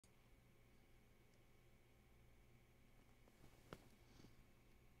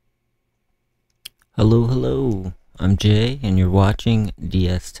Hello, I'm Jay, and you're watching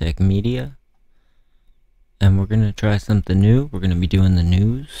DS Tech Media, and we're going to try something new. We're going to be doing the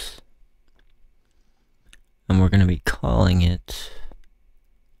news, and we're going to be calling it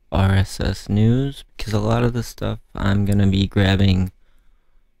RSS News, because a lot of the stuff I'm going to be grabbing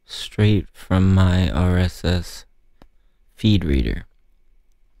straight from my RSS feed reader.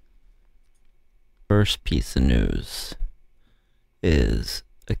 First piece of news is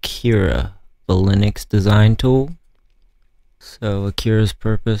Akira, the Linux design tool. So Akira's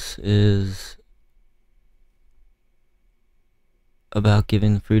purpose is about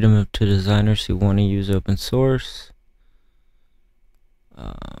giving freedom to designers who want to use open source.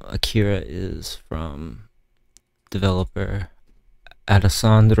 Akira is from developer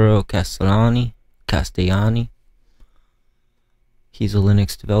Alessandro Castellani. He's a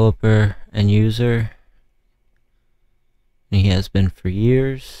Linux developer and user, and he has been for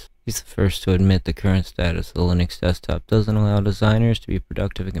years. He's the first to admit the current status of the Linux desktop doesn't allow designers to be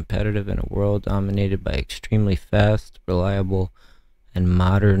productive and competitive in a world dominated by extremely fast, reliable, and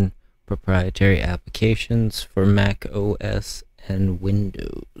modern proprietary applications for Mac OS and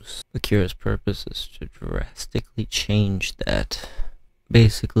Windows. Akira's purpose is to drastically change that.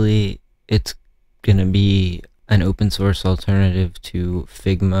 Basically, it's gonna be an open source alternative to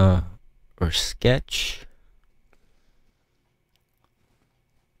Figma or Sketch.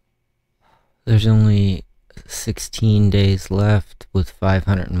 There's only 16 days left with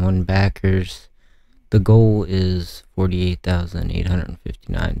 501 backers. The goal is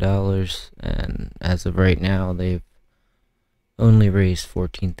 $48,859, and as of right now, they've only raised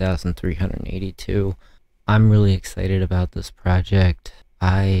 $14,382. I'm really excited about this project.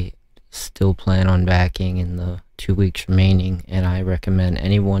 I still plan on backing in the 2 weeks remaining, and I recommend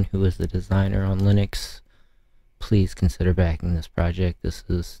anyone who is a designer on Linux, please consider backing this project. This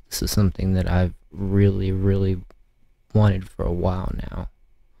is something that I've really wanted for a while now.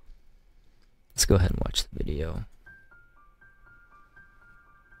 Let's go ahead and watch the video.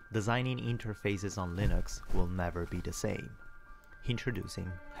 Designing interfaces on Linux will never be the same. Introducing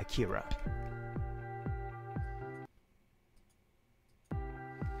Akira.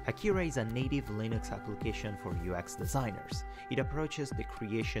 Akira is a native Linux application for UX designers. It approaches the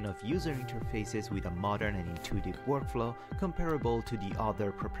creation of user interfaces with a modern and intuitive workflow comparable to the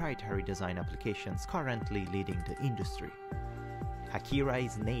other proprietary design applications currently leading the industry. Akira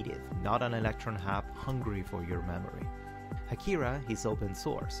is native, not an Electron app hungry for your memory. Akira is open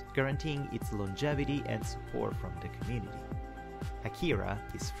source, guaranteeing its longevity and support from the community. Akira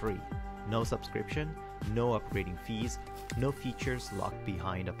is free. No subscription, no upgrading fees, no features locked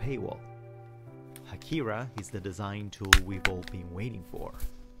behind a paywall. Akira is the design tool we've all been waiting for.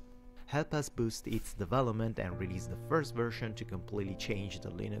 Help us boost its development and release the first version to completely change the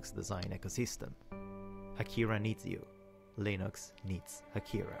Linux design ecosystem. Akira needs you. Linux needs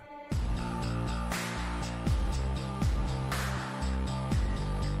Akira.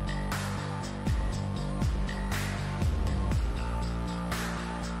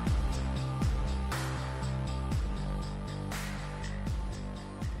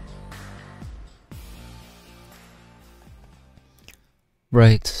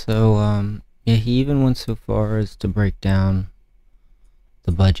 Right, so yeah, he even went so far as to break down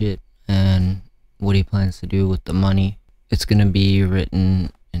the budget and what he plans to do with the money. It's going to be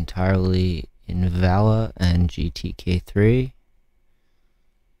written entirely in Vala and GTK3,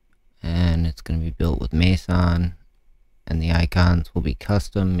 and it's going to be built with Meson, and the icons will be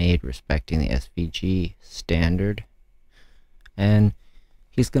custom made respecting the SVG standard. And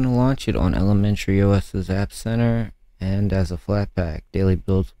he's going to launch it on Elementary OS's App Center, and as a Flatpak. Daily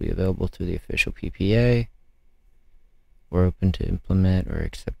builds will be available through the official PPA. We're open to implement or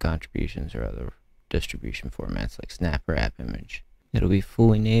accept contributions or other distribution formats like Snap or App Image. It'll be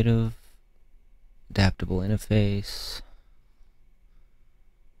fully native, adaptable interface,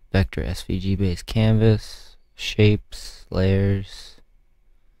 vector SVG based canvas, shapes, layers,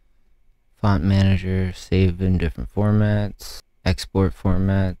 font manager, save in different formats, export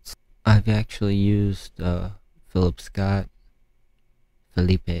formats. I've actually used Felipe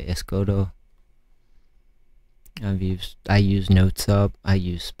Escoto. I use Notes Up, I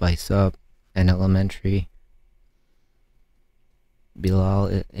use Spice Up, and Elementary.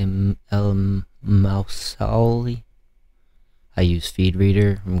 Bilal El Mousauli. I use Feed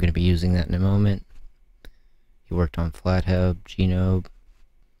Reader. I'm going to be using that in a moment. He worked on FlatHub, Genobe.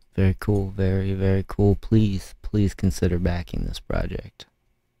 Very cool, very cool. Please consider backing this project.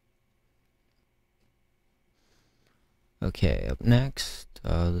 Okay, up next,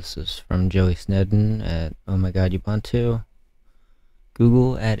 this is from Joey Snedden at Oh My God Ubuntu.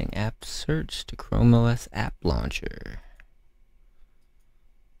 Google adding app search to Chrome OS app launcher.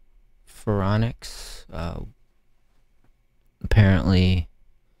 Phoronix, apparently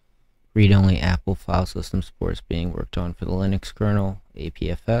read-only Apple file system support is being worked on for the Linux kernel,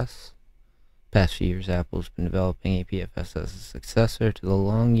 APFS. Past few years, Apple's been developing APFS as a successor to the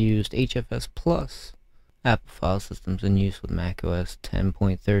long-used HFS Plus. Apple file systems in use with macOS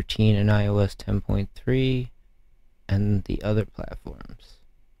 10.13 and iOS 10.3 and the other platforms.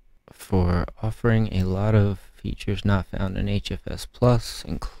 For offering a lot of features not found in HFS Plus,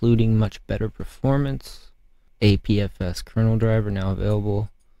 including much better performance, APFS kernel driver now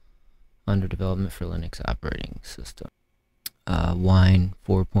available under development for Linux operating system. Wine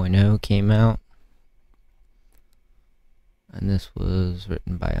 4.0 came out, and this was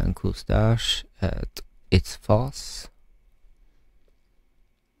written by Uncle Stash at It's False.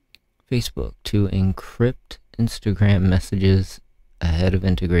 Facebook to encrypt Instagram messages ahead of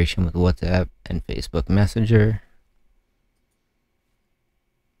integration with WhatsApp and Facebook Messenger.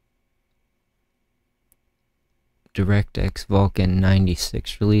 DirectX Vulkan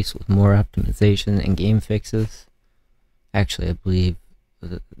 96 release with more optimization and game fixes. Actually, I believe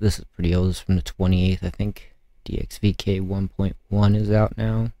this is pretty old. It's from the 28th, I think. DXVK 1.1 is out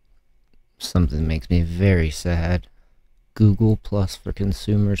now. Something that makes me very sad. Google Plus for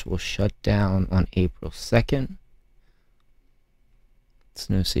consumers will shut down on April 2nd. It's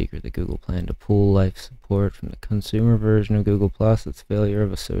no secret that Google planned to pull life support from the consumer version of Google Plus, its failure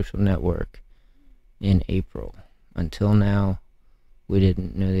of a social network, in April. Until now, we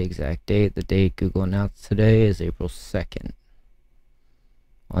didn't know the exact date. The date Google announced today is April 2nd.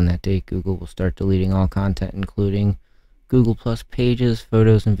 On that date, Google will start deleting all content, including Google Plus pages,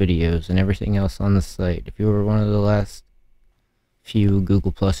 photos, and videos, and everything else on the site. If you were one of the last few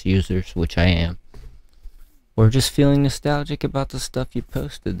Google Plus users, which I am, or just feeling nostalgic about the stuff you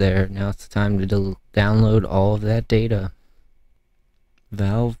posted there, now it's time to download all of that data.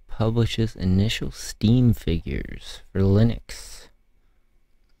 Valve publishes initial Steam figures for Linux.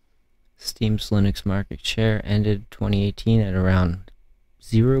 Steam's Linux market share ended 2018 at around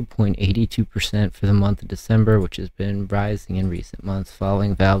 0.82% for the month of December, which has been rising in recent months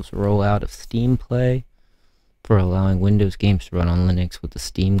following Valve's rollout of Steam Play for allowing Windows games to run on Linux with the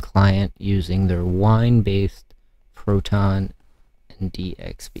Steam client using their Wine-based Proton and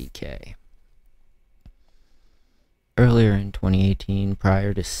DXVK. Earlier in 2018,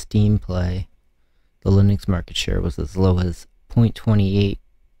 prior to Steam Play, the Linux market share was as low as 0.28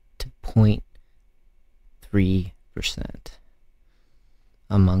 to 0.3%.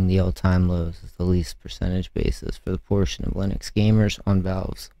 Among the all-time lows is the least percentage basis for the portion of Linux gamers on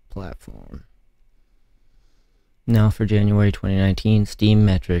Valve's platform. Now for January 2019, Steam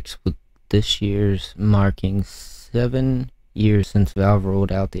metrics, with this year's marking 7 years since Valve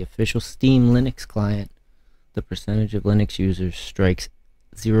rolled out the official Steam Linux client. The percentage of Linux users strikes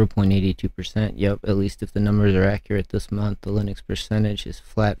 0.82%. Yep, at least if the numbers are accurate this month, the Linux percentage is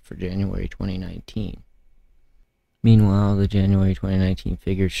flat for January 2019. Meanwhile, the January 2019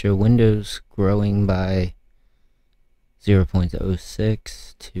 figures show Windows growing by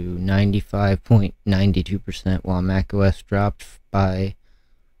 0.06 to 95.92%, while macOS dropped by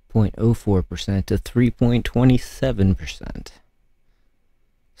 0.04% to 3.27%.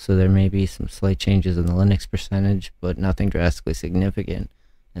 So there may be some slight changes in the Linux percentage, but nothing drastically significant,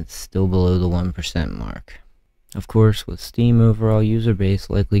 and still below the 1% mark. Of course, with Steam overall user base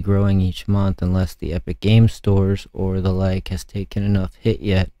likely growing each month unless the Epic Games stores or the like has taken enough hit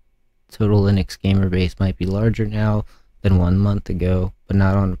yet, total Linux gamer base might be larger now than 1 month ago, but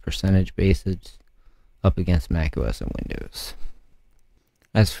not on a percentage basis up against macOS and Windows.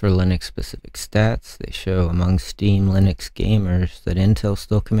 As for Linux-specific stats, they show among Steam Linux gamers that Intel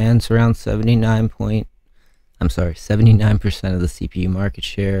still commands around 79% of the CPU market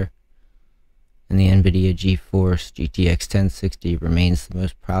share, and the NVIDIA GeForce GTX 1060 remains the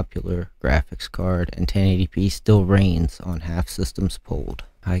most popular graphics card, and 1080p still reigns on half systems polled.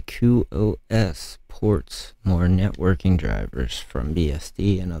 Haiku OS ports more networking drivers from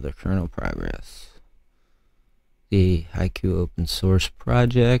BSD and other kernel progress. The Haiku open source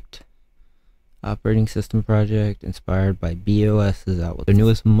project, operating system project inspired by BOS, is out with their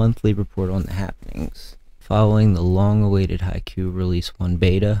newest monthly report on the happenings. Following the long-awaited Haiku Release 1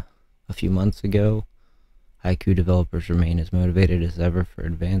 beta a few months ago, Haiku developers remain as motivated as ever for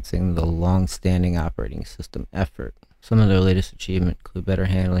advancing the long-standing operating system effort. Some of their latest achievements include better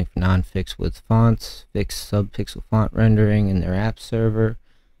handling for non-fixed width fonts, fixed sub-pixel font rendering in their app server,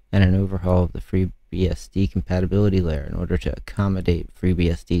 and an overhaul of the FreeBSD compatibility layer in order to accommodate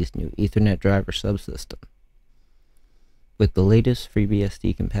FreeBSD's new Ethernet driver subsystem. With the latest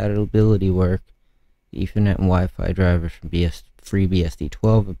FreeBSD compatibility work, the Ethernet and Wi-Fi drivers from FreeBSD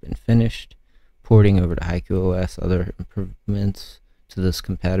 12 have been finished. Porting over to Haiku OS, other improvements to this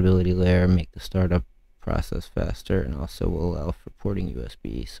compatibility layer make the startup process faster and also will allow for porting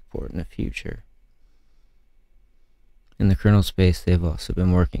USB support in the future. In the kernel space, they've also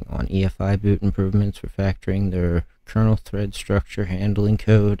been working on EFI boot improvements, refactoring their kernel thread structure, handling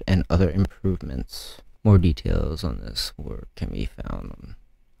code, and other improvements. More details on this work can be found on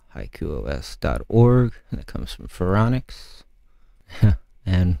haikuos.org, and that comes from Phoronix.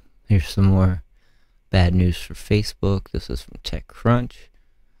 And here's some more bad news for Facebook. This is from TechCrunch.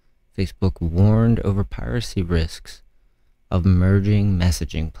 Facebook warned over piracy risks of merging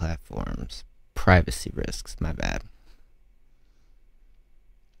messaging platforms. Privacy risks, my bad.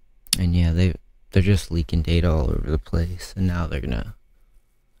 And yeah, they're just leaking data all over the place, and now they're gonna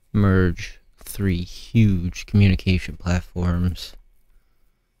merge 3 huge communication platforms,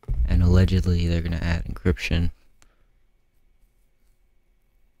 and allegedly they're gonna add encryption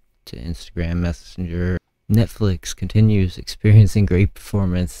to Instagram Messenger. Netflix continues experiencing great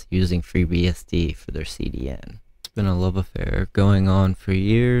performance using FreeBSD for their CDN. It's been a love affair going on for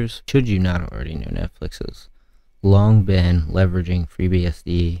years. Should you not already know, Netflix has long been leveraging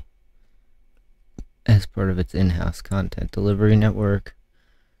FreeBSD as part of its in-house content delivery network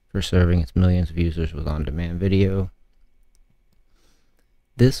for serving its millions of users with on-demand video.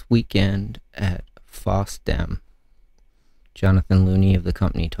 This weekend at FOSDEM, Jonathan Looney of the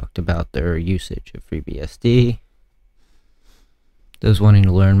company talked about their usage of FreeBSD. Those wanting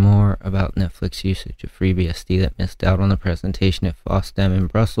to learn more about Netflix usage of FreeBSD that missed out on the presentation at FOSDEM in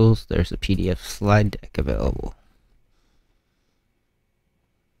Brussels, there's a PDF slide deck available.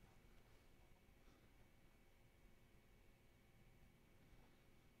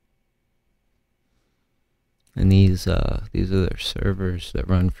 And these are their servers that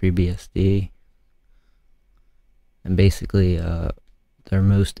run FreeBSD. And basically, their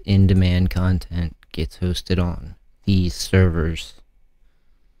most in-demand content gets hosted on these servers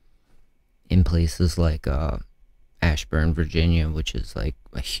in places like Ashburn, Virginia, which is like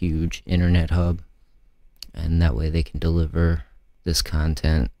a huge internet hub. And that way they can deliver this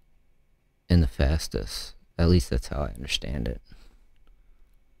content in the fastest. At least that's how I understand it.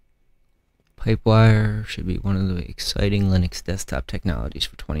 Pipewire should be one of the exciting Linux desktop technologies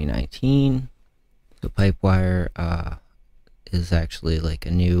for 2019. So Pipewire is actually like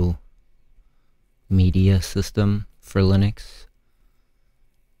a new media system for Linux,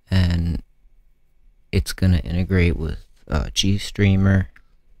 and it's going to integrate with GStreamer,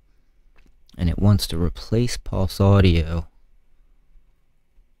 and it wants to replace Pulse Audio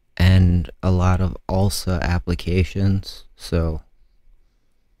and a lot of ALSA applications. So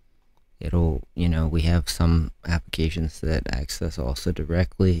it'll, we have some applications that access ALSA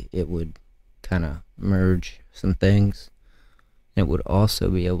directly. It would kind of merge some things. It would also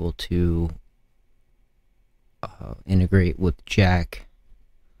be able to integrate with Jack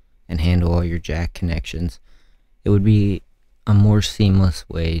and handle all your Jack connections. It would be a more seamless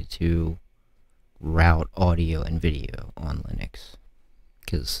way to route audio and video on Linux,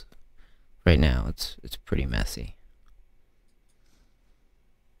 because right now it's pretty messy.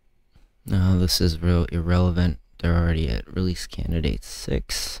 No, this is real irrelevant. They're already at release candidate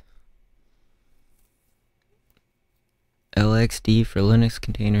 6. LXD for Linux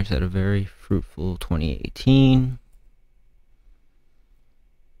containers had a very fruitful 2018.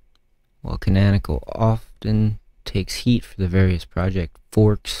 While Canonical often takes heat for the various project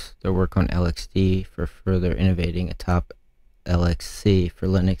forks, their work on LXD for further innovating atop LXC for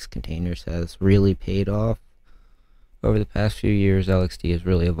Linux containers has really paid off. Over the past few years, LXD has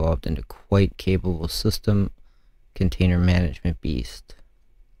really evolved into quite capable system container management beast.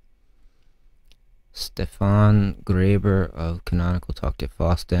 Stefan Graeber of Canonical talked at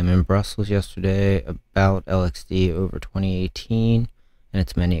FOSDEM in Brussels yesterday about LXD over 2018 and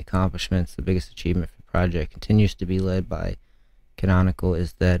its many accomplishments. The biggest achievement for the project continues to be led by Canonical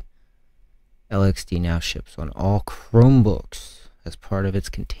is that LXD now ships on all Chromebooks as part of its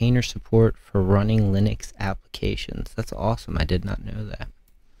container support for running Linux applications. That's awesome. I did not know that.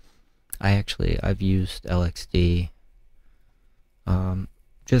 I've used LXD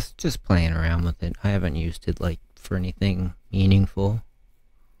just playing around with it. I haven't used it like for anything meaningful.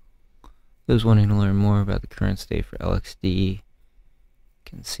 Those wanting to learn more about the current state for LXD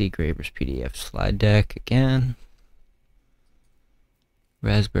can see Graeber's PDF slide deck again.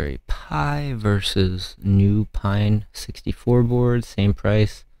 Raspberry Pi versus new Pine 64 board, same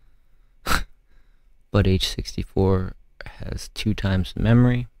price, but H64 has 2 times the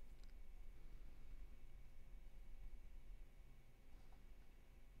memory.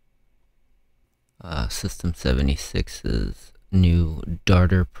 System 76's new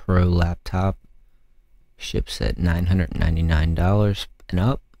Darter Pro laptop ships at $999 and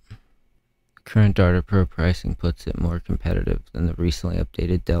up. Current Darter Pro pricing puts it more competitive than the recently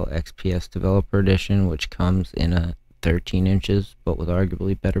updated Dell XPS Developer Edition, which comes in a 13 inches, but with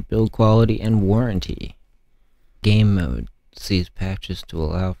arguably better build quality and warranty. Game mode sees patches to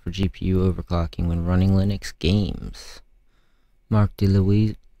allow for GPU overclocking when running Linux games. Mark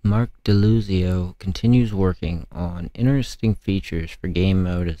DeLuzio continues working on interesting features for game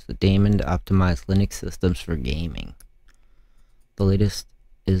mode as the daemon to optimize Linux systems for gaming. The latest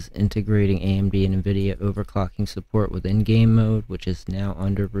is integrating AMD and NVIDIA overclocking support within game mode, which is now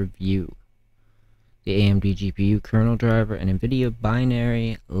under review. The AMD GPU kernel driver and NVIDIA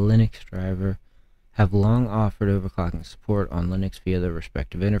binary Linux driver have long offered overclocking support on Linux via their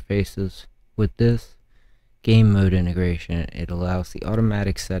respective interfaces. With this game mode integration, it allows the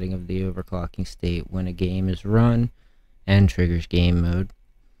automatic setting of the overclocking state when a game is run and triggers game mode,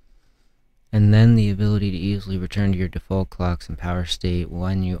 and then the ability to easily return to your default clocks and power state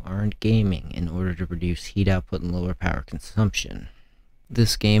when you aren't gaming in order to reduce heat output and lower power consumption.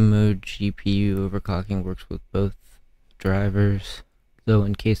 This game mode GPU overclocking works with both drivers, though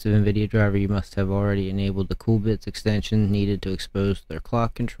in case of NVIDIA driver you must have already enabled the CoolBits extension needed to expose their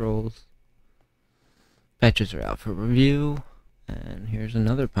clock controls. Patches are out for review, and here's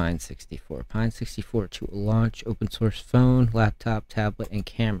another Pine 64. Pine 64 to launch open source phone, laptop, tablet, and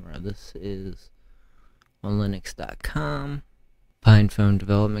camera. This is on Linux.com. Pine phone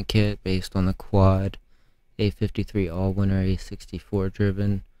development kit based on the quad A53 all-winner A64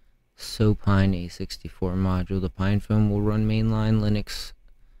 driven SoPine A64 module. The Pine phone will run mainline Linux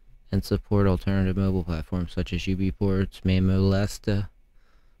and support alternative mobile platforms such as UBports, Mamo, Lesta,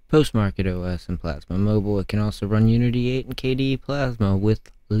 Postmarket OS, and Plasma Mobile. It can also run Unity 8 and KDE Plasma with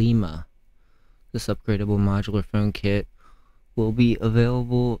Lima. This upgradable modular phone kit will be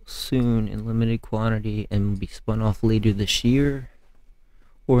available soon in limited quantity and will be spun off later this year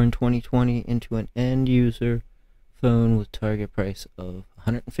or in 2020 into an end-user phone with target price of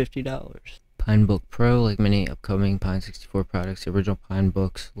 $150. Pinebook Pro, like many upcoming Pine 64 products, the original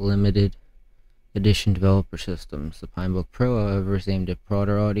Pinebook's limited edition developer systems. The Pinebook Pro, however, is aimed at a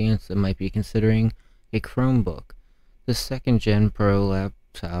broader audience that might be considering a Chromebook. The second-gen Pro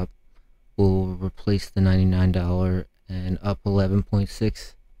laptop will replace the $99 and up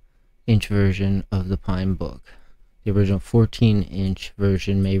 11.6-inch version of the Pinebook. The original 14-inch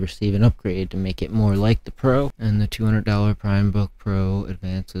version may receive an upgrade to make it more like the Pro, and the $200 Pinebook Pro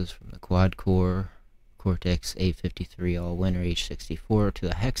advances from the quad-core Cortex A53 all-winner H64 to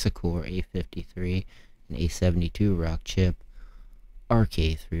the hexa-core A53 and A72 Rockchip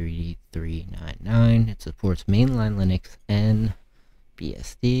RK3399. It supports mainline Linux and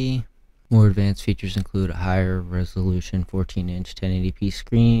BSD. More advanced features include a higher resolution 14-inch 1080p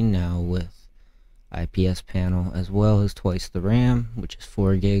screen, now with IPS panel, as well as twice the RAM, which is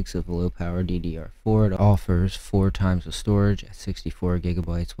 4 gigs of low-power DDR4. It offers 4 times the storage at 64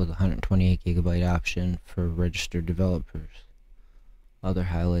 gigabytes with a 128 gigabyte option for registered developers. Other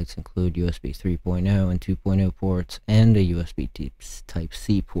highlights include USB 3.0 and 2.0 ports and a USB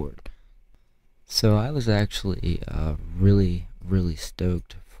Type-C port. So I was actually really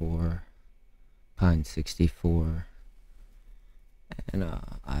stoked for Pine 64. And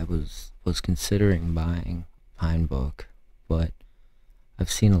I was considering buying Pinebook, but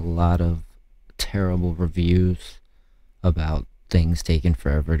I've seen a lot of terrible reviews about things taking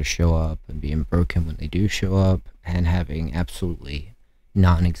forever to show up and being broken when they do show up and having absolutely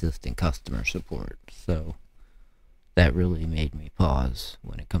non-existent customer support. So that really made me pause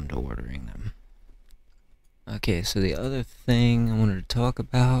when it come to ordering them. Okay, so the other thing I wanted to talk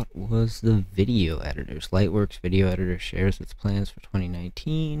about was the video editors. Lightworks Video Editor shares its plans for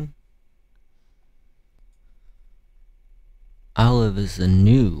 2019. Olive is a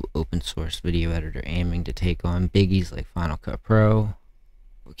new open source video editor aiming to take on biggies like Final Cut Pro.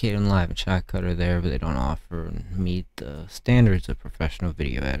 Kdenlive and Shotcut are there, but they don't offer and meet the standards of professional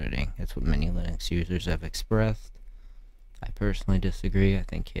video editing. That's what many Linux users have expressed. I personally disagree. I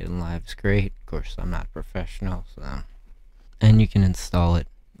think Kdenlive is great. Of course, I'm not a professional, so. And you can install it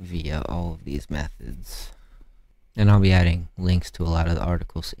via all of these methods. And I'll be adding links to a lot of the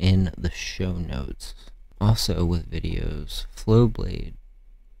articles in the show notes. Also with videos, Flowblade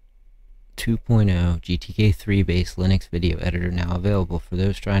 2.0 GTK3 based Linux video editor now available for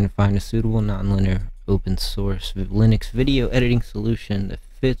those trying to find a suitable non-linear open source Linux video editing solution that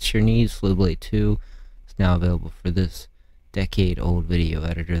fits your needs. Flowblade 2 is now available for this decade-old video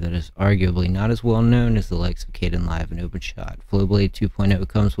editor that is arguably not as well known as the likes of Kdenlive and OpenShot. Flowblade 2.0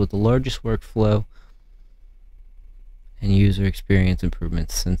 comes with the largest workflow and user experience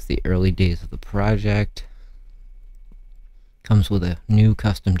improvements since the early days of the project. Comes with a new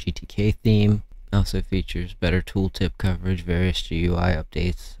custom GTK theme. Also features better tooltip coverage, various GUI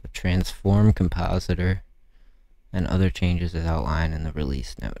updates, a transform compositor, and other changes as outlined in the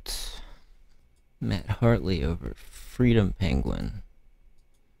release notes. Matt Hartley over at Freedom Penguin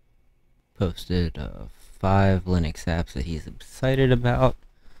posted 5 Linux apps that he's excited about,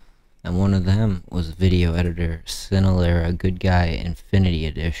 and one of them was video editor Cinelera Good Guy Infinity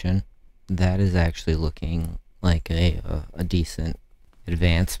Edition. That is actually looking like a decent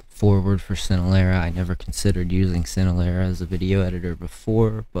advance forward for Cinelera. I never considered using Cinelera as a video editor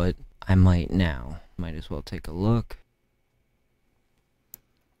before, but I might now. Might as well take a look.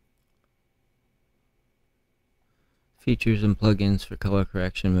 Features and plugins for color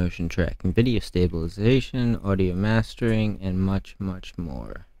correction, motion tracking, video stabilization, audio mastering, and much, much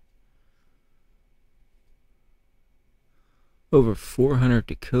more. Over 400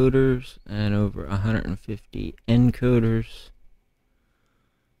 decoders and over 150 encoders.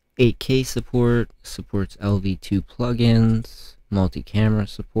 8K support, supports LV2 plugins, multi-camera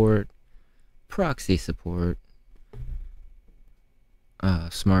support, proxy support,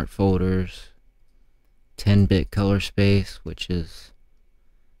 smart folders, 10-bit color space, which is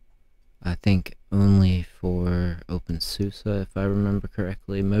I think only for OpenSUSE if I remember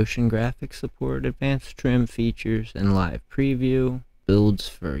correctly, motion graphics support, advanced trim features, and live preview. Builds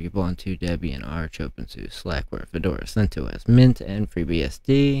for Ubuntu, Debian, Arch, OpenSUSE, Slackware, Fedora, CentOS, Mint, and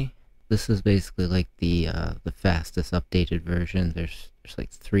FreeBSD. This is basically like the fastest updated version. There's like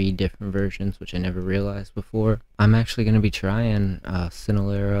 3 different versions, which I never realized before. I'm actually going to be trying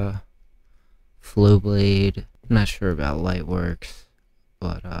Cinelera, Flowblade. I'm not sure about Lightworks,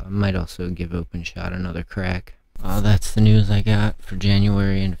 but I might also give OpenShot another crack. That's the news I got for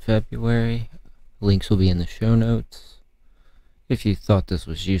January and February. Links will be in the show notes. If you thought this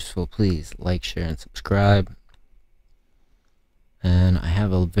was useful, please like, share, and subscribe. And I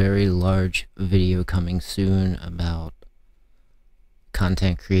have a very large video coming soon about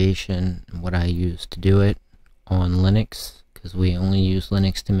content creation and what I use to do it on Linux, because we only use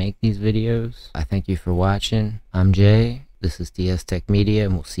Linux to make these videos. I thank you for watching. I'm Jay. This is DS Tech Media,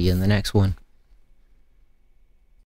 and we'll see you in the next one.